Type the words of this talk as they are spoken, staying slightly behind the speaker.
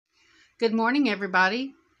Good morning,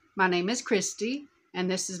 everybody. My name is Christy, and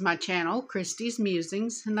this is my channel, Christy's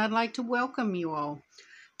Musings, and I'd like to welcome you all.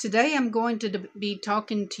 Today I'm going to be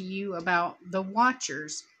talking to you about The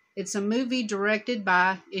Watchers. It's a movie directed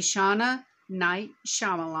by Ishana Night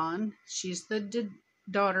Shyamalan. She's the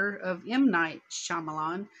daughter of M. Night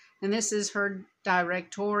Shyamalan, and this is her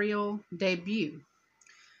directorial debut.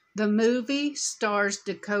 The movie stars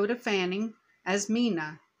Dakota Fanning as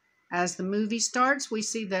Mina. As the movie starts, we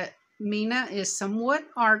see that Mina is somewhat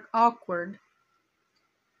awkward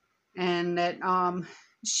and that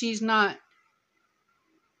she's not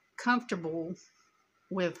comfortable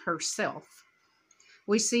with herself.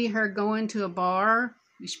 We see her going to a bar.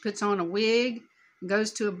 She puts on a wig,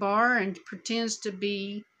 goes to a bar, and pretends to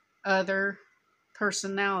be other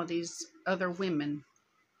personalities, other women.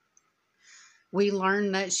 We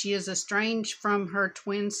learn that she is estranged from her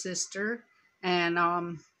twin sister, and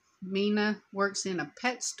Mina works in a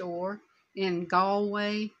pet store in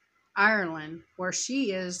Galway, Ireland, where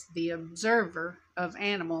she is the observer of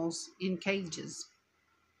animals in cages.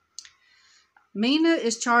 Mina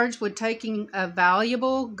is charged with taking a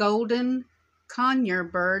valuable golden conure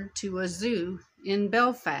bird to a zoo in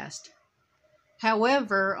Belfast.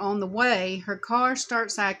 However, on the way, her car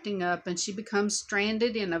starts acting up and she becomes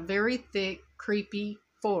stranded in a very thick, creepy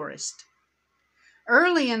forest.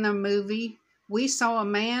 Early in the movie, we saw a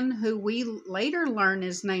man who we later learn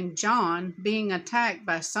is named John being attacked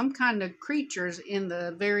by some kind of creatures in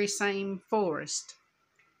the very same forest.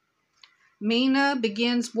 Mina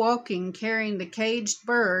begins walking carrying the caged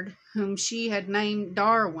bird whom she had named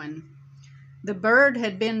Darwin. The bird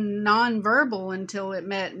had been nonverbal until it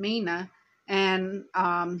met Mina, and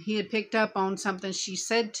he had picked up on something she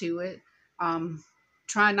said to it,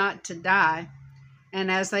 try not to die. And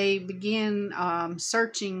as they begin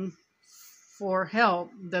searching for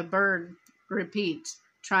help, the bird repeats,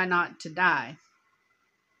 try not to die.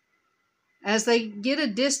 As they get a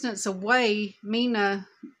distance away, Mina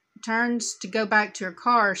turns to go back to her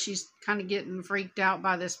car. She's kind of getting freaked out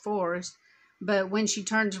by this forest. But when she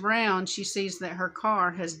turns around, she sees that her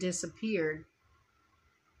car has disappeared.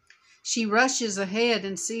 She rushes ahead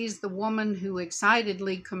and sees the woman who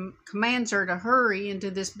excitedly commands her to hurry into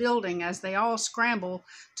this building as they all scramble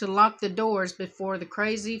to lock the doors before the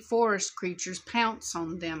crazy forest creatures pounce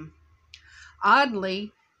on them.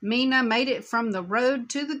 Oddly, Mina made it from the road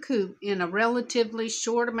to the coop in a relatively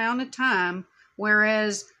short amount of time,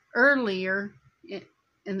 whereas in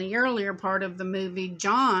the earlier part of the movie,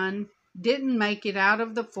 John didn't make it out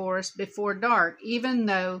of the forest before dark, even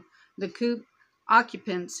though the coop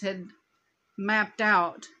occupants had mapped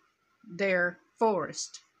out their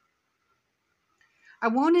forest. I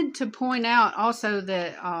wanted to point out also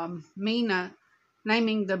that Mina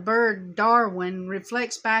naming the bird Darwin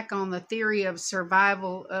reflects back on the theory of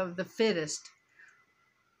survival of the fittest.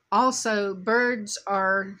 Also, birds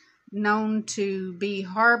are known to be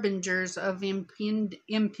harbingers of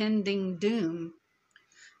impending doom.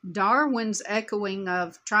 Darwin's echoing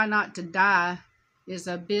of try not to die is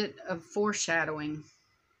a bit of foreshadowing.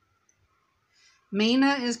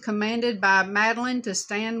 Mina is commanded by Madeline to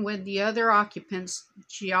stand with the other occupants,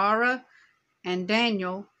 Ciara and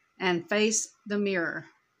Daniel, and face the mirror.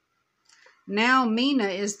 Now Mina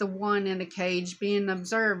is the one in a cage being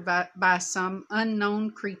observed by some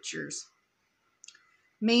unknown creatures.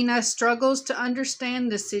 Mina struggles to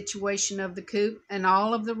understand the situation of the coop and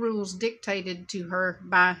all of the rules dictated to her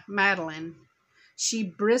by Madeline. She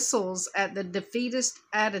bristles at the defeatist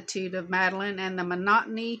attitude of Madeline and the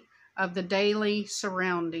monotony of the daily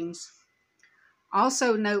surroundings.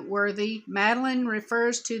 Also noteworthy, Madeline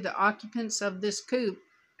refers to the occupants of this coop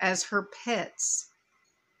as her pets.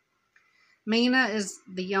 Mina is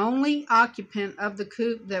the only occupant of the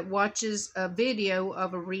coop that watches a video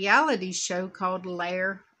of a reality show called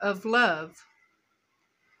Lair of Love.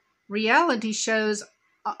 Reality shows,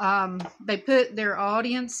 they put their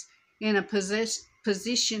audience in a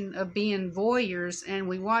position of being voyeurs, and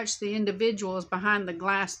we watch the individuals behind the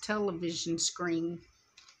glass television screen.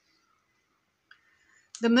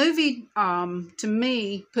 The movie, to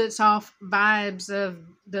me, puts off vibes of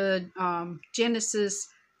the Genesis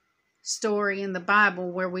story in the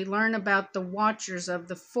Bible where we learn about the Watchers of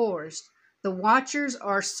the forest. The Watchers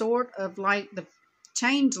are sort of like the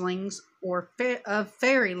changelings of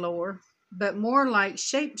fairy lore, but more like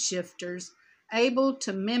shapeshifters, able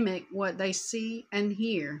to mimic what they see and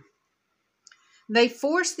hear. They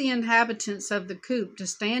force the inhabitants of the coop to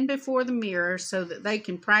stand before the mirror so that they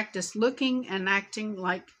can practice looking and acting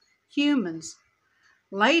like humans.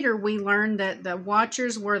 Later, we learn that the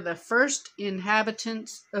Watchers were the first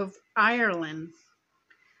inhabitants of Ireland.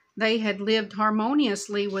 They had lived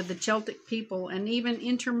harmoniously with the Celtic people and even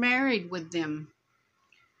intermarried with them.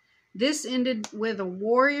 This ended with a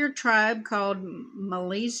warrior tribe called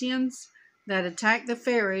Milesians that attacked the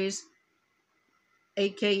fairies,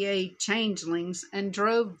 aka changelings, and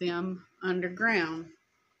drove them underground.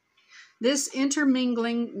 This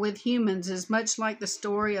intermingling with humans is much like the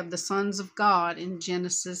story of the sons of God in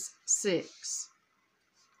Genesis 6.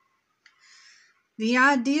 The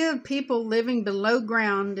idea of people living below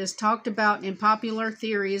ground is talked about in popular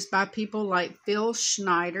theories by people like Phil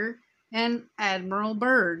Schneider and Admiral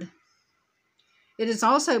Byrd. It is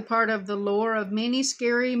also part of the lore of many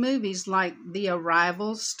scary movies like The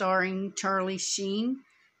Arrival, starring Charlie Sheen,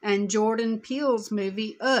 and Jordan Peele's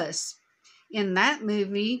movie Us. In that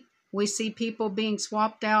movie, we see people being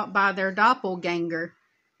swapped out by their doppelganger,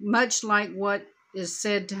 much like what is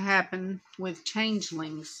said to happen with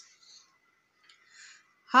changelings.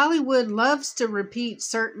 Hollywood loves to repeat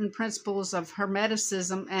certain principles of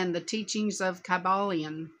Hermeticism and the teachings of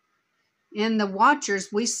Kabbalion. In The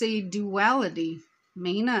Watchers, we see duality.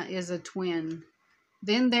 Mina is a twin.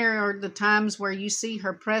 Then there are the times where you see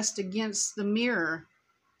her pressed against the mirror.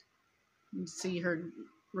 You see her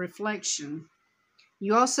reflection.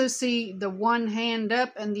 You also see the one hand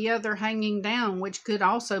up and the other hanging down, which could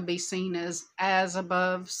also be seen as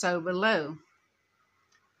above, so below.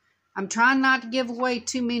 I'm trying not to give away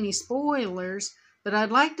too many spoilers, but I'd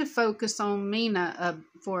like to focus on Mina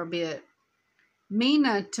for a bit.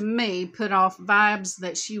 Mina, to me, put off vibes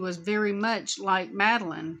that she was very much like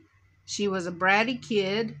Madeline. She was a bratty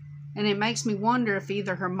kid, and it makes me wonder if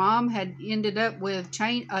either her mom had ended up with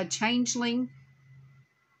a changeling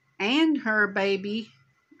and her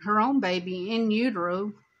own baby in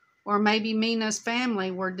utero, or maybe Mina's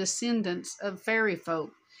family were descendants of fairy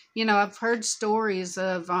folk. You know, I've heard stories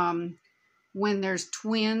of when there's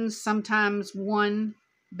twins, sometimes one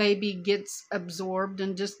baby gets absorbed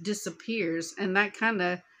and just disappears, and that kind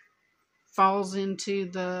of falls into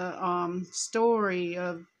the story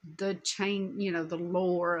of the the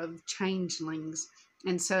lore of changelings.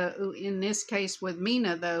 And so in this case with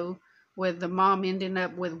Mina, though, with the mom ending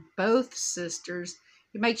up with both sisters,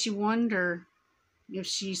 it makes you wonder if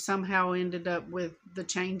she somehow ended up with the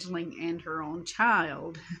changeling and her own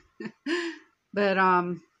child. But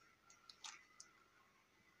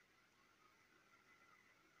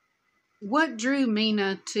what drew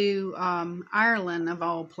Mina to Ireland, of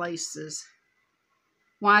all places?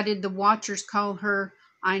 Why did the Watchers call her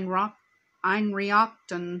Einriachtan?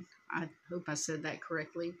 I hope I said that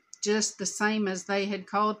correctly. Just the same as they had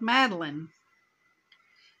called Madeline.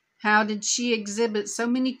 How did she exhibit so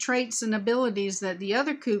many traits and abilities that the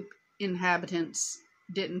other coop inhabitants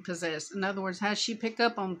didn't possess? In other words, how she pick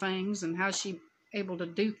up on things and how she able to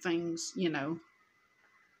do things,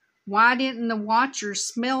 Why didn't the Watchers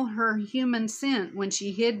smell her human scent when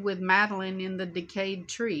she hid with Madeline in the decayed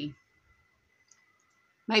tree?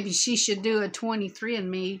 Maybe she should do a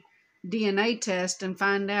 23andMe DNA test and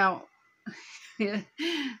find out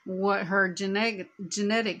what her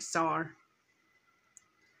genetics are.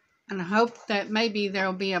 And I hope that maybe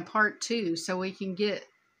there'll be a part 2 so we can get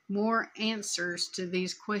more answers to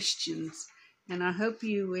these questions. And I hope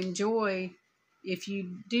you enjoy, if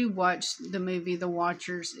you do watch the movie The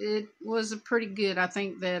Watchers. It was pretty good. I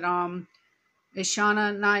think that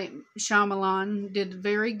Ishana Night Shyamalan did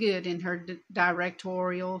very good in her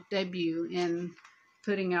directorial debut in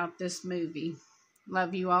putting out this movie.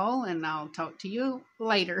 Love you all, and I'll talk to you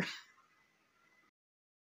later.